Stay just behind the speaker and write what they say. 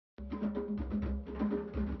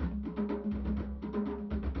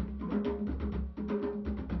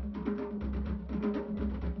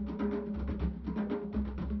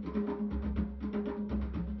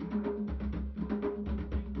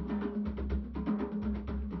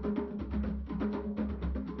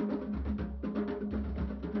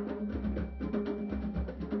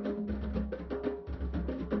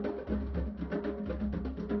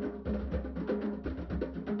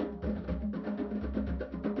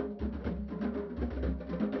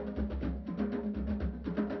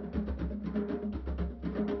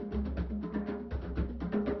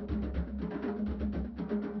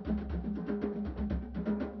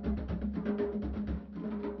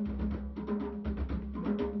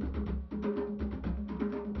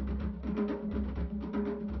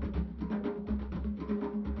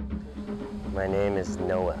My name is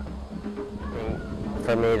Noah.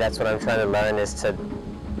 For me, that's what I'm trying to learn, is to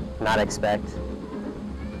not expect.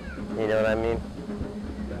 You know what I mean?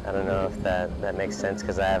 I don't know if that makes sense,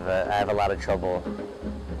 because I have a lot of trouble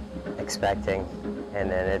expecting, and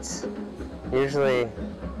then it's usually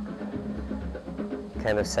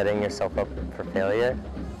kind of setting yourself up for failure,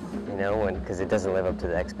 you know, because it doesn't live up to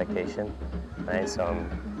the expectation, right? So I'm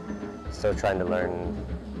still trying to learn.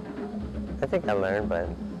 I think I learned, but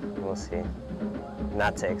we'll see.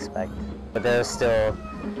 Not to expect. But there's still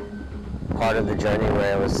part of the journey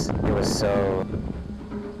where it was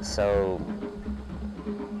so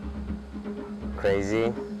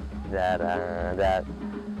crazy that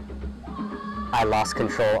I lost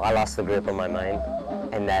control. I lost the grip on my mind,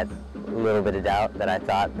 and that little bit of doubt that I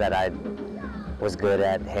thought that I was good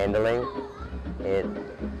at handling, it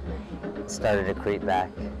started to creep back,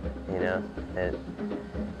 you know.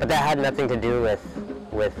 But that had nothing to do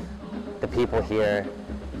with the people here,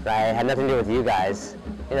 right? It had nothing to do with you guys.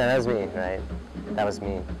 You know, that was me, right? That was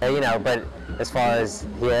me. You know, but as far as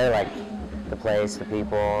here, like the place, the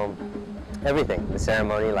people, everything, the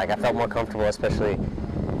ceremony, like I felt more comfortable, especially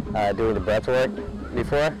doing the breath work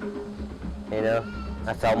before, you know.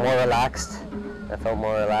 I felt more relaxed.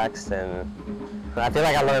 And I feel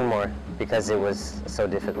like I learned more because it was so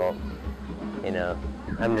difficult, you know.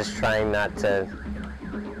 I'm just trying not to,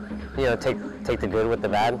 you know, take the good with the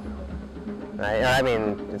bad, right? I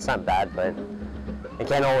mean, it's not bad, but it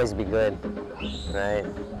can't always be good, right?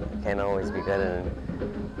 It can't always be good, and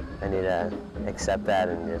I need to accept that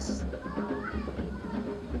and just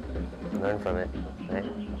learn from it, right?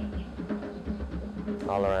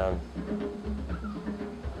 All around.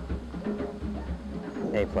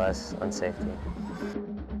 A+ on safety.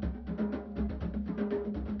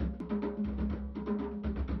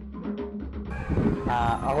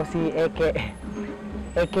 Ako si Eke,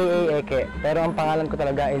 aka Eke, pero ang pangalan ko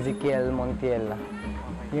talaga Ezekiel Montiel.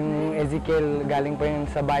 Yung Ezekiel galing pa yun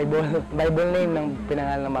sa Bible name ng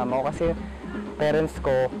pinangalan ng mama ko, kasi parents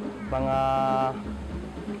ko, mga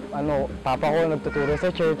papa ko nagtuturo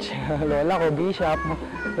sa church, lola ko bishop,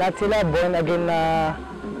 lahat sila born again na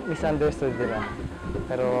misunderstood nila.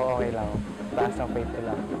 Pero okay lang, taas ang faith ko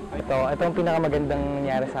lang. Ito ang pinakamagandang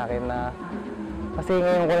nangyari sa akin, na kasi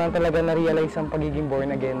ngayon ko lang talaga na-realize ang pagiging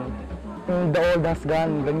born again. Yung the old has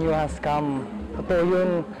gone, the new has come. Totoo yun,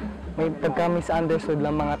 may pagka-misunderstood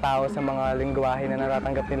lang mga tao sa mga lingwahe na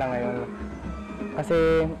natatanggap nila ngayon. Kasi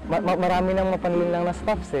marami nang mapanlilang na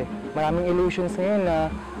stuffs eh. Maraming illusions ngayon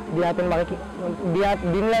na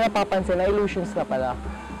di nila napapansin na illusions na pala.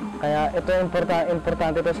 Kaya ito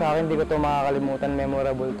importante to sa akin, hindi ko to makakalimutan,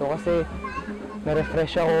 memorable to, kasi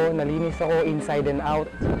na-refresh ako, nalinis ako inside and out,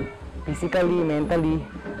 physically, mentally,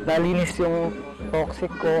 nalinis yung toxic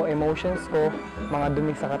ko, emotions ko, mga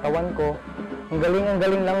dumi sa katawan ko. Ang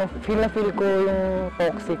galing lang, feel ko yung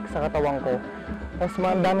toxic sa katawan ko. Tapos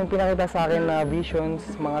daming pinakita sa akin na visions,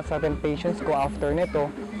 mga sa temptations ko after nito.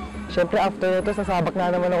 Siyempre after nito, sasabak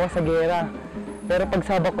na naman ako sa gera. Pero pag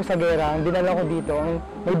sabak ko sa gera, ang dinala ko dito,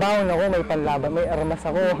 may baon ako, may panlaban, may armas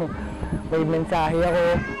ako, may mensahe ako,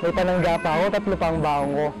 may pananggapa ako, 3 pa ang baon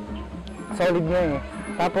ko. Solid nga eh.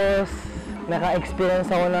 Tapos, naka-experience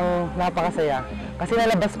ako ng napakasaya. Kasi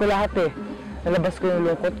nalabas ko lahat eh. Nalabas ko yung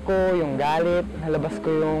lungkot ko, yung galit, nalabas ko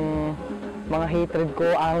yung mga hatred ko,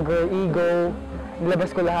 anger, ego.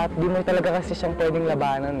 Nalabas ko lahat. Di mo talaga kasi siyang pwedeng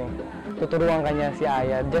labanan eh. Tuturuan kanya si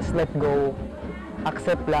Aya, just let go.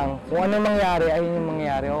 Accept lang. Kung ano mangyari, ayun yung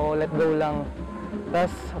mangyari. Oo, let go lang.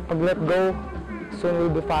 Tapos, pag let go, soon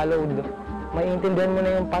will be followed. Maiintindihan mo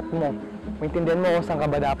na yung path mo. Maiintindihan mo kung saan ka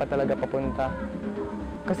ba dapat talaga papunta.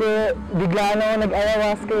 Kasi biglaan ako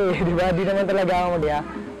nag-ayahuasca eh. Di ba? Di naman talaga ako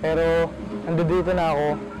pero ando dito na ako.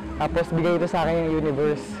 Tapos bigay ito sa akin yung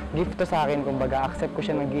universe. Gift to sa akin, kumbaga. Accept ko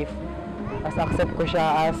siya ng gift. Tapos accept ko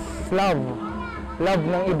siya as love. Love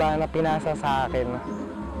ng iba na pinasa sa akin.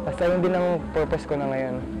 Tapos ayun din ang purpose ko na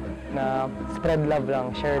ngayon, na spread love lang,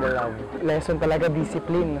 share the love. Lesson talaga,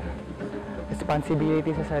 discipline,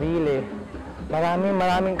 responsibility sa sarili.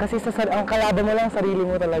 Maraming, kasi ang kalaban mo lang, sarili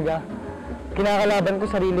mo talaga. Kinakalaban ko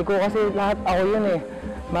sarili ko kasi lahat ako yun eh.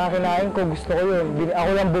 Makakinain ko, gusto ko yun. Ako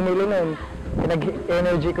lang bumili nun.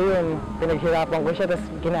 Energy ko yun. Pinaghirapan ko siya, tapos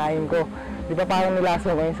kinain ko. Di ba parang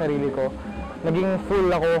nilason ko yung sarili ko. Naging full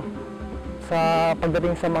ako sa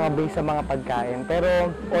pagdating sa mga base sa mga pagkain. Pero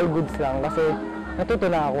all goods lang kasi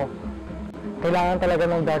natuto na ako. Kailangan talaga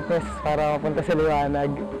ng darkness para mapunta sa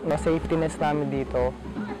liwanag. Na safetyness namin dito,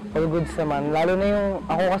 all goods naman. Lalo na yung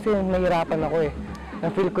ako kasi nahirapan ako eh.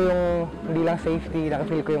 Na-feel ko yung hindi lang safety,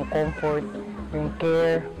 na-feel ko yung comfort, yung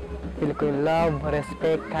care. feel ko yung love,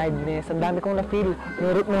 respect, kindness. Ang dami kong na-feel.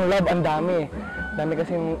 Yung root ng love, ang dami. Dami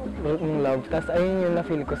kasi yung root ng love. Tapos ayun yung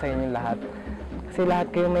na-feel ko sa inyo lahat. Kasi lahat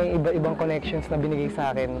kayo may iba-ibang connections na binigay sa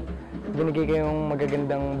akin. Binigay kayong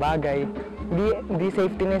magagandang bagay. Hindi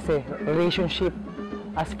safetyness eh. Relationship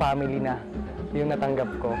as family na. Yung natanggap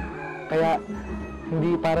ko. Kaya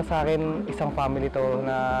hindi para sa akin isang family to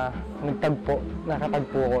na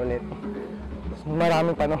nakatagpo ko ulit.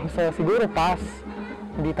 Maraming panahon. So siguro pass.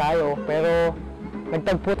 Hindi tayo. Pero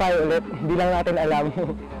nagtagpo tayo ulit. Hindi lang natin alam.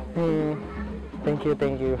 Thank you,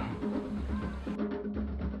 thank you.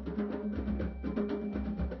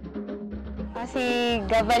 Si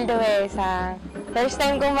Gabal Duesa. First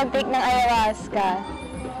time kong mag-take ng ayahuasca.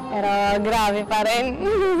 Pero grabe pa rin.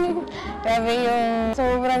 Grabe yung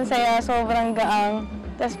sobrang saya, sobrang gaang.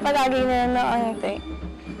 Tapos palagi na naangiti.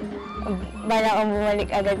 Bala akong bumalik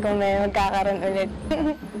agad kung may magkakaroon ulit.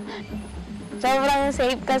 Sobrang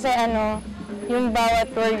safe kasi yung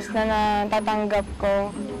bawat words na natatanggap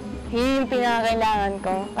ko, yun yung pinakakailangan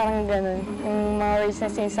ko. Parang ganun. Yung mga words na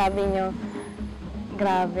sinasabi nyo,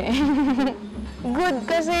 grabe. Good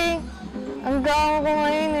kasi ang gaang ko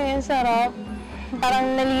ngayon eh, ang sarap.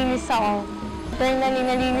 Parang nalinis ako. Internally,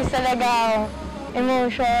 nalinis talaga ako.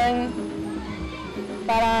 Emotion.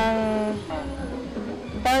 Parang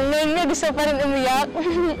may gusto pa rin umiyak.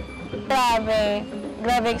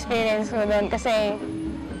 Grabe experience ko doon kasi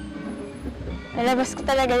nalabas ko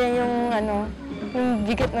talaga yung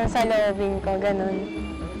bigat ng salobin ko, ganun.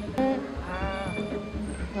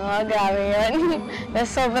 Grabe yun.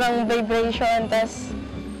 Tapos sobrang vibration, tapos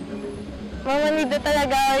mamanida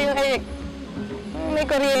talaga yung may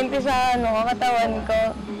kuryente sa katawan ko.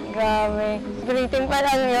 Grabe. Breathing pa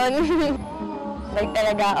lang yun. Like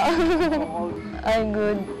talaga ako. All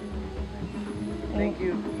good. Thank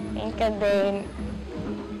you. Thank you din.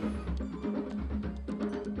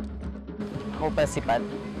 Ako pa si Pat.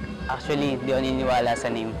 Actually, di ako niniwala sa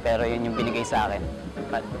name, pero yun yung binigay sa akin.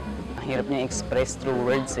 Pat. Ang hirap niya express through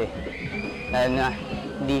words eh. Lalo na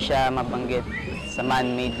hindi siya mabanggit sa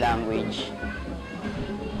man-made language.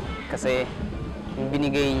 Kasi yung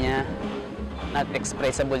binigay niya, not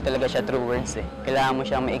expressible talaga siya through words eh. Kailangan mo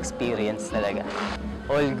siyang ma-experience talaga.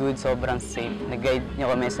 All good, sobrang safe. Nag-guide niyo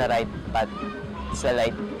kami sa right path, sa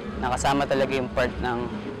light. Nakasama talaga yung part ng,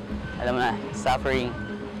 alam mo na, suffering.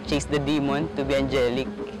 Chase the demon to be angelic.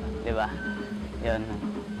 Diba? Yun.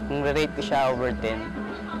 Kung rate ko siya over 10,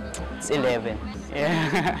 it's 11.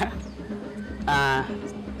 Yeah.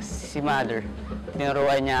 Si Mother,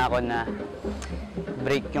 tinuruan niya ako na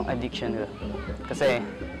break yung addiction ko. Kasi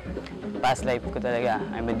past life ko talaga,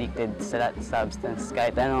 I'm addicted sa substance.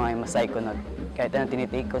 Kahit ano, I'm a psychonaut. Kahit ano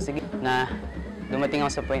tinitake ko, sige. Na dumating ako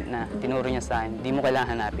sa point na tinuro niya sa akin, di mo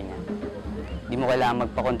kailangan hanapin yan. Di mo kailangan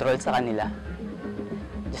magpakontrol sa kanila.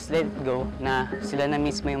 Just let it go na sila na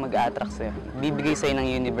mismo yung mag-a-attract sa'yo. Bibigay sa'yo ng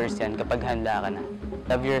universe yan kapag handa ka na.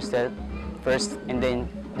 Love yourself first and then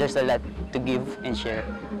there's a lot to give and share.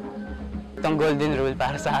 Itong golden rule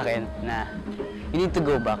para sa akin na you need to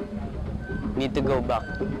go back. You need to go back,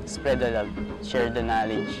 spread the love, share the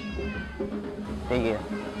knowledge. Thank you.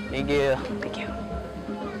 Thank you. Thank you.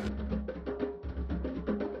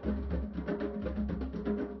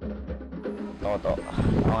 Toto.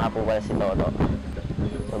 Ako nga po pala si Toto.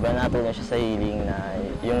 Sobrang natulong siya sa healing na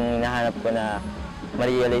yung hinahanap ko na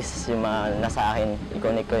ma-realize yung mga nasa akin,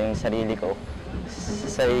 i-connect ko yung sarili ko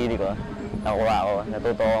sa sarili ko, nakuha ko,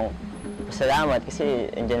 natuto akong salamat kasi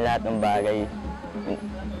andyan lahat ng bagay.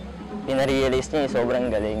 Pina-realize niya sobrang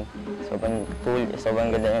galing, sobrang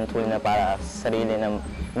ganda yung tool na para sa sarili na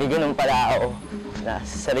may ganun pala ako na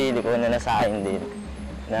sa sarili ko na nasa akin din.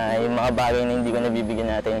 Na yung mga bagay na hindi ko nabibigyan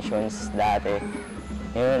na attentions dati,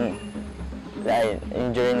 yun, dahil yung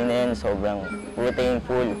journey na yun sobrang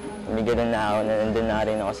painful. May ganun na ako na nandun na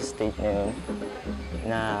rin ako sa state na yun.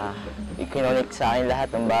 Na i-connect sa akin lahat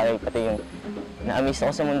ng bagay, pati yung na-amaze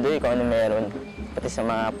ako sa mundo kung ano meron. Pati sa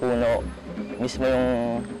mga puno, mismo yung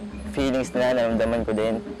feelings na naramdaman ko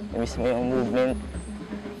din, mismo yung movement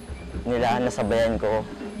nila nasabayan ko.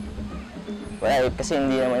 Wala, kasi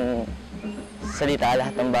hindi naman salita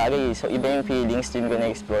lahat ng bagay, so iba yung feelings din ko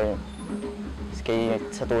na-explore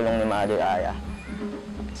sa tulong ni Mother Aya.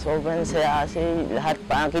 Sobrang saya kasi lahat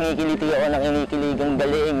pa ang kinikiliti ako ng kinikiligang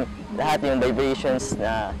galing. Lahat yung vibrations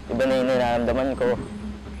na iba na yung nararamdaman ko.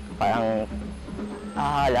 Parang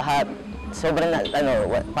lahat. Sobrang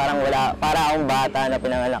para akong bata na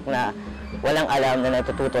pinanganak na walang alam na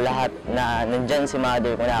natututo lahat na nandyan si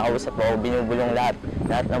Mother ko, nakakausap ako, binubulong lahat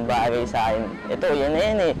ng bagay sa akin. Ito, yan na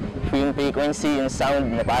yan eh. Yung frequency, yung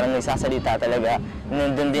sound na parang nagsasalita talaga.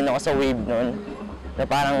 Nandun din ako sa wave nun na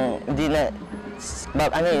parang hindi na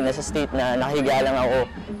nasa state na nakahiga lang ako.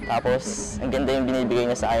 Tapos, ang ganda yung binibigay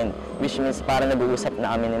niya sa akin, which means parang nag-uusap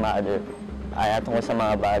na kami ni Mother tungkol sa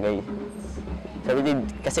mga bagay. So,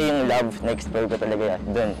 kasi yung love, na-explore ko talaga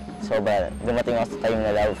doon. Sobra, dumating ako sa time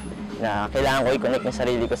na love, na kailangan ko i-connect yung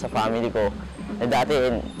sarili ko sa family ko. Na dati,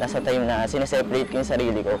 nasa time na sineseparate ko yung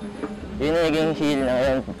sarili ko. Yun yung naging heal na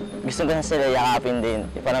ngayon. Gusto ko na sila yakapin din.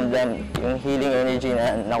 Iparamdam yung healing energy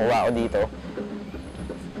na nakuha ko dito.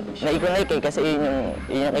 Na-connect kasi yun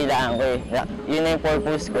yung kailangan ko yun na yung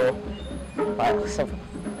purpose ko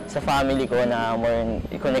sa family ko na more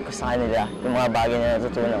i-connect ko sa kanila yung mga bagay na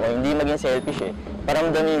natutunan ko. Hindi maging selfish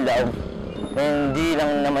Paramdam yung love. Hindi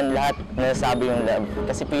lang naman lahat nasasabi yung love.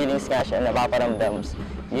 Kasi feelings nga siya, napaparamdam.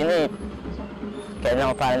 Yun kaya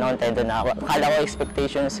lang parang nakontento na ako. Akala ko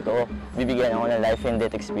expectations ko, bibigyan ako ng life and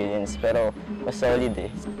death experience. Pero mas solid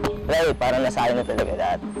Right, parang nasa akin na talaga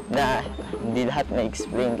lahat. Na hindi lahat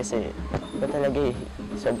na-explain kasi ito talaga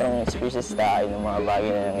sobrang species tayo ng mga bagay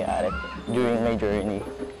na nangyari during my journey.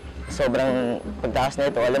 Sobrang pagtakas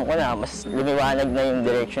na ito, alam ko na, mas lumiwanag na yung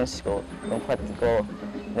directions ko, yung path ko.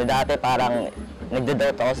 Na dati parang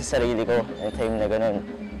nagda-doubt ako sa sarili ko ng time na ganun.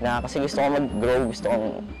 Na kasi gusto kong mag-grow, gusto kong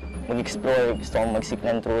mag-explore, gusto kong mag-seek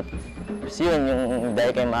ng truth. So yun, yung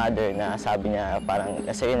dahil kay Mother na sabi niya parang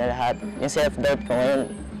nasa yun na lahat. Yung self-doubt ko ngayon,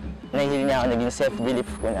 nahihil niya ako, naging self-belief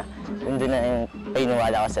ko na. Yun doon na yung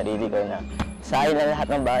painiwala ko sa sarili ko na sa akin na lahat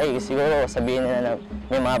ng bagay. Siguro sabihin na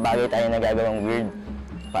may mga bagay tayo nagagawang weird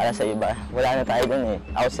para sa iba. Wala na tayo dun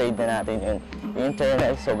outside na natin yun. Yung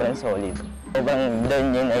internal, sobrang solid. Sobrang doon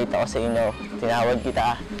yun na ito ko sa inyo. Tinawag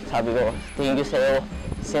kita, sabi ko, thank you sa'yo.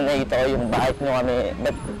 Sinay ito yung bakit nyo kami.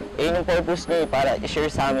 But yun yung purpose nyo para i-share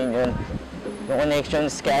sa amin yun. Yung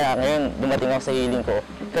connections, kaya ngayon dumating ako sa healing ko.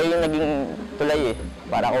 Kayo yung naging tulay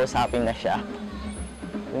para kausapin na siya.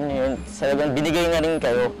 Yun, talagang binigay na rin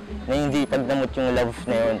kayo na hindi pagdamot yung love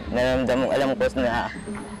na yun. Naramdam mo, alam ko na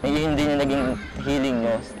hindi nyo naging healing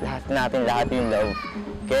nyo. Lahat yung love.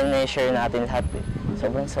 Kaya na-share natin lahat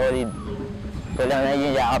Sobrang solid. Kulang na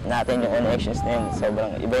yung yakap natin yung connections na yun.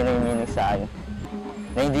 Sobrang iba na yung meaning sa akin.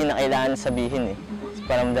 Na hindi na kailangan sabihin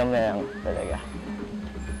Paramdam na lang talaga.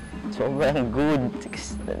 Sobrang good.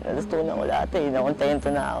 Natutunan ko lahat Nakontento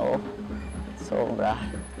na ako. Sobra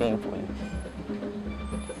thankful.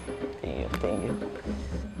 Thank you.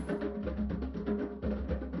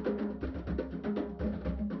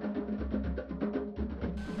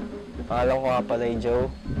 Pangalan ko nga pala Joe.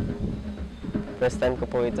 First time ko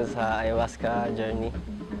po ito sa Ayahuasca journey.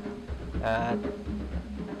 At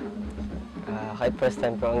kahit first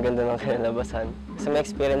time ko, ang ganda ng kinalabasan. Kasi may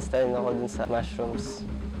experience na rin ako dun sa mushrooms.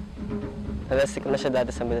 Nalastik ko na siya dati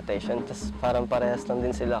sa meditation, tapos parang parehas lang din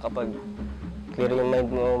sila kapag clear yung mind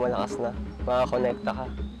mo, malakas na, makakonekta ka.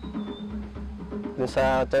 Dun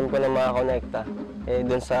sa term ko na makakonekta,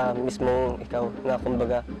 dun sa mismong ikaw na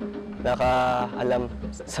kumbaga nakaalam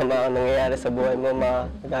sa mga nangyayari sa buhay mo, mga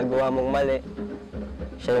nagagawa mong mali.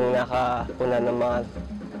 Siya yung nakakuna ng mga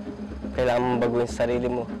kailangan mong baguhin sa sarili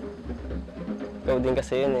mo. Ikaw din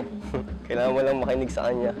kasi yun Kailangan mo lang makinig sa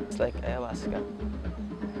kanya. It's like ayahuasca.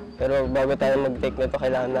 Pero bago tayo mag-take na ito,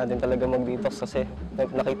 kailangan natin talaga mag-detox kasi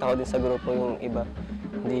nakita ko din sa grupo yung iba.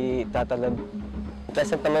 Hindi tatalab.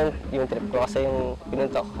 Pleasant naman yung trip ko kasi yung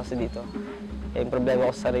pinunta ko kasi dito. Yung problema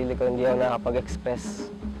ko sa sarili ko, hindi ako nakakapag-express.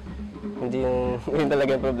 Hindi yun talaga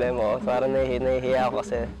yung problema ko. Parang nahihiya ako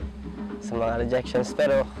kasi sa mga rejections.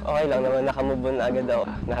 Pero okay lang naman, nakamove on na agad ako.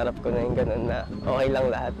 Naharap ko na yung ganun na okay lang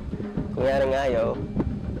lahat. Kung yaring ayaw,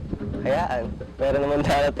 hayaan. Pero naman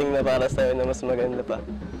darating na para sa'yo na mas maganda pa.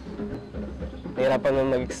 Nahirapan mo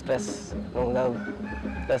mag-express ng love.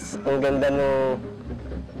 Tapos ang ganda nung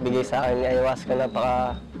bigay sa akin ni Ayahuasca,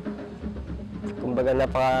 kumbaga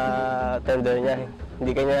napaka-tender niya.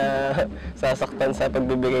 Hindi ka niya sasaktan sa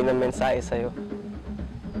pagbibigay ng mensahe sa'yo.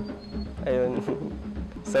 Ayun.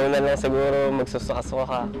 So na lang siguro magsusuka-suka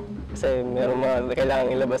ka. Kasi meron mga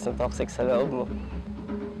kailangang ilabas na toxic sa loob mo.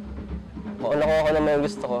 Kung nakuha ko naman yung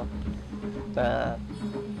gusto ko, na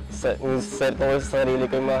tungkol sa sarili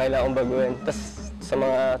ko yung mga kailangan kong baguhin. Tapos sa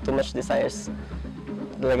mga too much desires,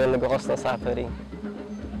 talagang nag-cause ng suffering.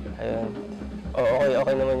 Ayun.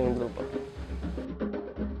 Okay naman yung grupo.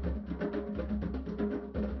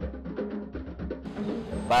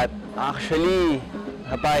 But actually,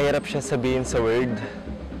 napahirap siya sabihin sa word.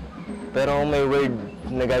 Pero kung may word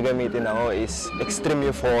na gagamitin ako is extreme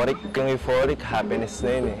euphoric. Yung euphoric, happiness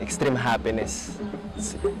na yun Extreme happiness.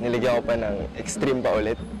 Niligyan ko pa ng extreme pa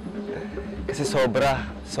ulit. Kasi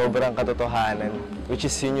sobrang katotohanan. Which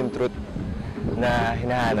is yun yung truth na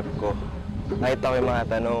hinahanap ko. Nakita ko yung mga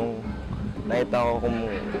tanong. Nakita ko kung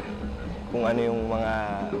kung ano yung mga,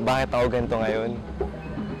 bakit ako ganito ngayon.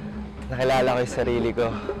 Nakilala ko yung sarili ko,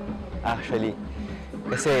 actually.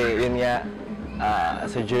 Kasi yun nga,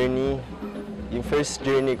 sa journey, yung first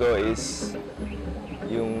journey ko is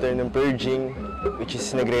yung turn ng purging, which is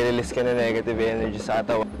nagre-release ka na negative energy sa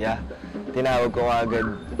katawan. Yeah, tinawag ko agad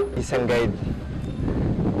isang guide.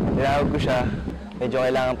 Tinawag ko siya, medyo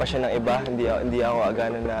kailangan pa siya ng iba, hindi ako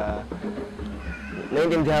agad na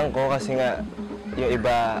naiintindihan ko kasi nga yung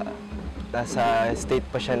iba nasa state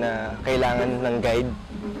pa siya na kailangan ng guide.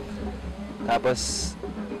 Tapos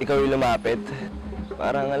ikaw yung lumapit.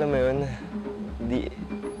 Parang alam mo yun,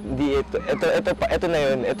 ito na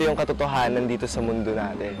yun, ito yung katotohanan dito sa mundo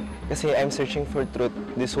natin. Kasi I'm searching for truth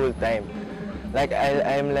this whole time. Like,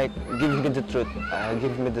 I'm like, give me the truth,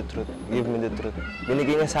 give me the truth, give me the truth.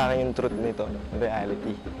 Binigay niya sa akin yung truth nito,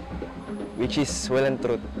 reality. Which is walang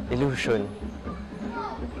truth, illusion.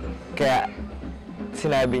 Kaya,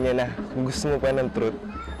 sinabi niya na, kung gusto mo pa ng truth,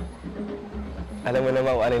 alam mo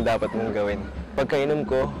naman kung anong dapat mong gawin. Pagkainom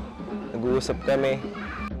ko, nag-uusap kami,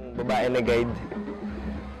 yung babae na guide.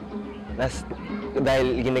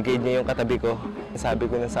 Dahil ginaguide niya yung katabi ko, sabi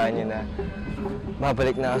ko na sa kanya na,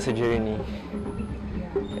 mabalik na ako sa journey.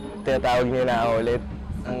 Tinatawag niya na ako ulit.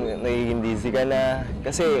 Nagiging dizzy ka na.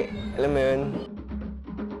 Kasi, alam mo yun,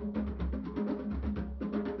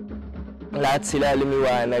 lahat sila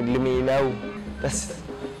lumiwanag, luminaw. Tapos,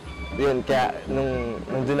 yun, kaya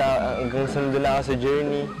hanggang nandun ako sa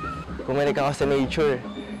journey, kumalik ako sa nature.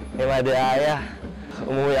 Kay Mother Aya,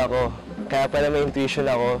 umuwi ako. Kaya pala may intuition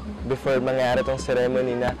ako before mangyari tong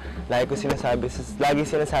ceremony na lagi sinasabi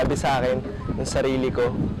sa akin ng sarili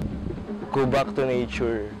ko, go back to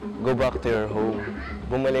nature, go back to your home.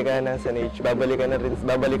 Bumalik ka na sa nature, babalik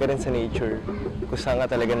ka rin sa nature kung saan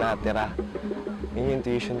ka talaga natira. Yun yung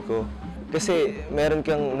intuition ko. Kasi meron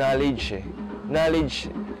kang knowledge eh. Knowledge,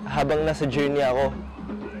 habang nasa journey ako,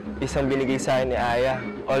 isang binigay sa akin ni Aya,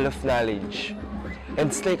 all of knowledge. And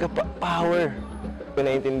it's like a power. Ko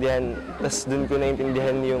naintindihan, tas dun ko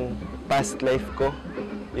naintindihan yung past life ko,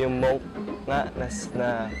 yung monk nga,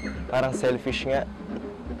 na parang selfish nga.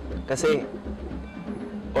 Kasi,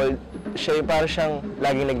 siya parang siyang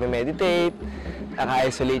laging nagme-meditate,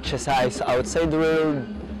 naka-isolate siya sa outside world,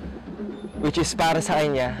 which is para sa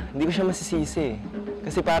kanya, hindi ko siya masisisi.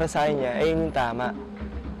 Kasi para sa kanya, ayun yung tama.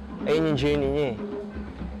 Ayun yung journey niya eh.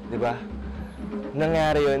 Diba?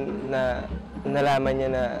 Nangyari yun na nalaman niya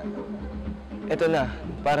na eto na,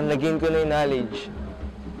 parang naging ko na yung knowledge.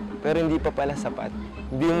 Pero hindi pa pala sapat.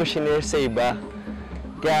 Hindi mo shinare sa iba.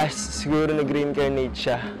 Kaya siguro nag-reincarnate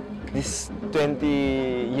siya. This 20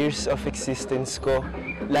 years of existence ko,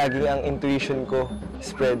 laging ang intuition ko,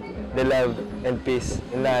 spread the love and peace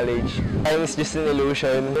and knowledge. Time is just an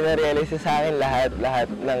illusion. Na-realize sa akin lahat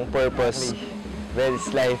ng purpose of this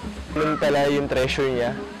life. Ganun pala yung treasure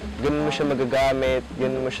niya. Ganun mo siya magagamit,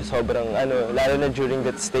 ganun mo siya sobrang lalo na during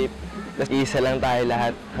that state. Isa lang tayo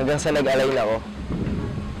lahat. Hanggang sa nag-align ako.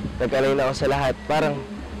 Nag-align ako sa lahat. Parang,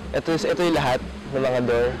 ito yung lahat ng mga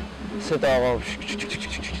door. So ito ako,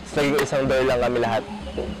 naging isang door lang kami lahat.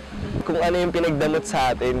 Kung ano yung pinagdamot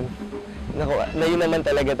sa atin, na yun naman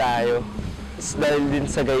talaga tayo. Dahil din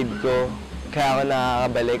sa guide ko, kaya ako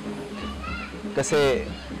nakakabalik. Kasi,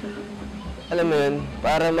 alam mo yun,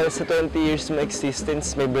 para sa 20 years mo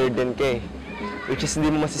existence, may burden ka eh. Which is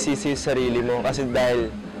hindi mo masisisi yung sarili mo. Kasi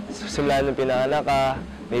dahil simula nung pinanganak ka,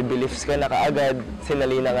 may beliefs ka na kaagad,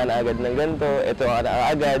 sinalina ka na agad ng ganito, ito ka na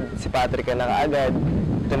kaagad, si Patrick ka na kaagad,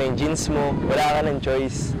 ito na yung jeans mo, wala ka ng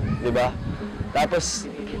choice, di ba? Tapos,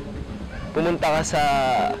 pumunta ka sa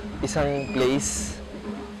isang place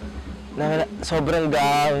na sobrang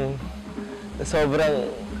gang,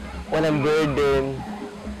 sobrang walang burden,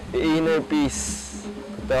 inner peace,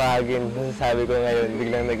 tawagin, masasabi ko ngayon,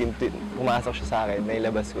 biglang pumasok siya sa akin,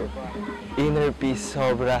 nailabas ko. Inner peace,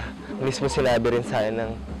 sobra. Mismo sinabi rin sa akin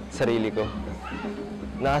ng sarili ko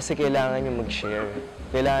na kasi kailangan nyo mag-share.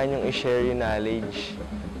 Kailangan nyo i-share yung knowledge.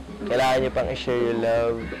 Kailangan nyo pang i-share yung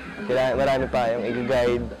love. Marami pa yung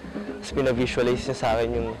i-guide. Tapos pinavisualize nyo sa akin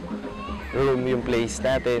yung room, yung place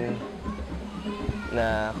natin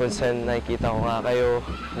na kung saan nakikita ko nga kayo,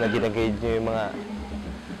 na ginaguide nyo yung mga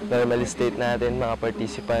normal state natin, mga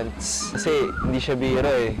participants. Kasi hindi siya biro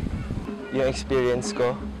eh. Yung experience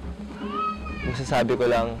ko, masasabi ko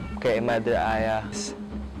lang kay Mother Aya,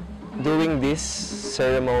 doing this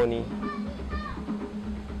ceremony,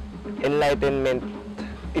 enlightenment,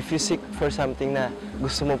 if you seek for something na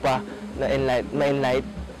gusto mo pa na ma-enlight,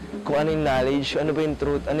 kung ano yung knowledge, ano ba yung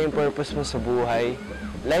truth, ano yung purpose mo sa buhay,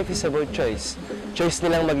 life is about choice. Choice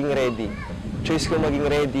nilang maging ready. Choice ko maging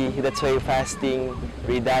ready, that's why fasting,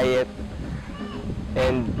 re-diet,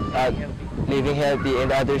 and living healthy, and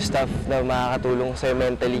other stuff na makakatulong sa'yo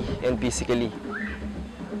mentally and physically.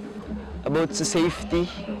 About sa safety,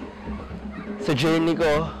 sa journey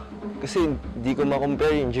ko, kasi hindi ko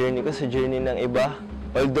ma-compare yung journey ko sa journey ng iba.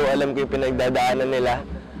 Although alam ko yung pinagdadaanan nila.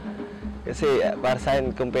 Kasi para sa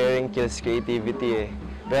akin, comparing kills creativity eh.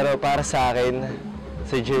 Pero para sa akin,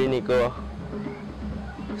 sa journey ko,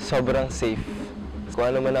 sobrang safe. Kung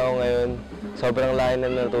ano man ako ngayon, sobrang laki na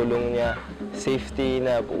natulong niya. Safety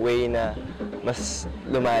na way na mas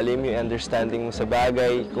lumalim yung understanding mo sa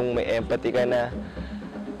bagay. Kung may empathy ka na,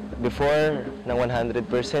 before ng 100%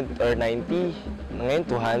 or 90%, ngayon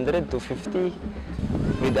 200, 250.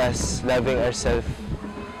 With us loving ourselves.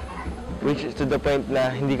 Which to the point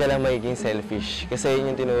na hindi ka lang magiging selfish. Kasi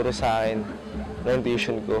yun yung tinuro sa akin ng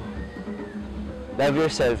tuition ko. Love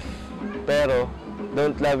yourself, pero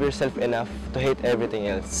don't love yourself enough to hate everything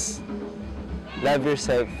else. Love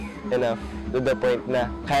yourself enough to the point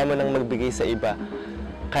na kaya mo nang magbigay sa iba.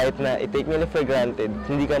 Kahit na i-take nila for granted,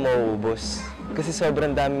 hindi ka mauubos. Kasi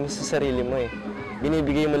sobrang dami mo sa sarili mo eh.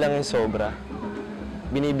 Binibigay mo lang yung sobra.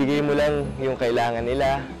 Binibigay mo lang yung kailangan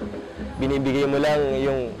nila. Binibigay mo lang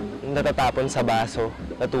yung natatapon sa baso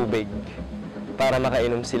na tubig para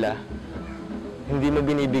makainom sila. Hindi mo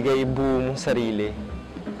binibigay buo mong sarili.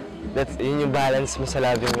 Yun yung balance mo sa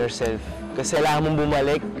loving yourself. Kasi kailangan mong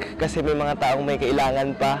bumalik kasi may mga taong may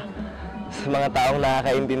kailangan pa sa mga taong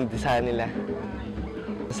nakakaintindi sa nila.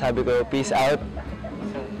 Sabi ko, peace out,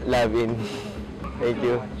 love in. Thank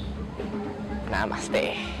you.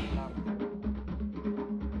 Namaste.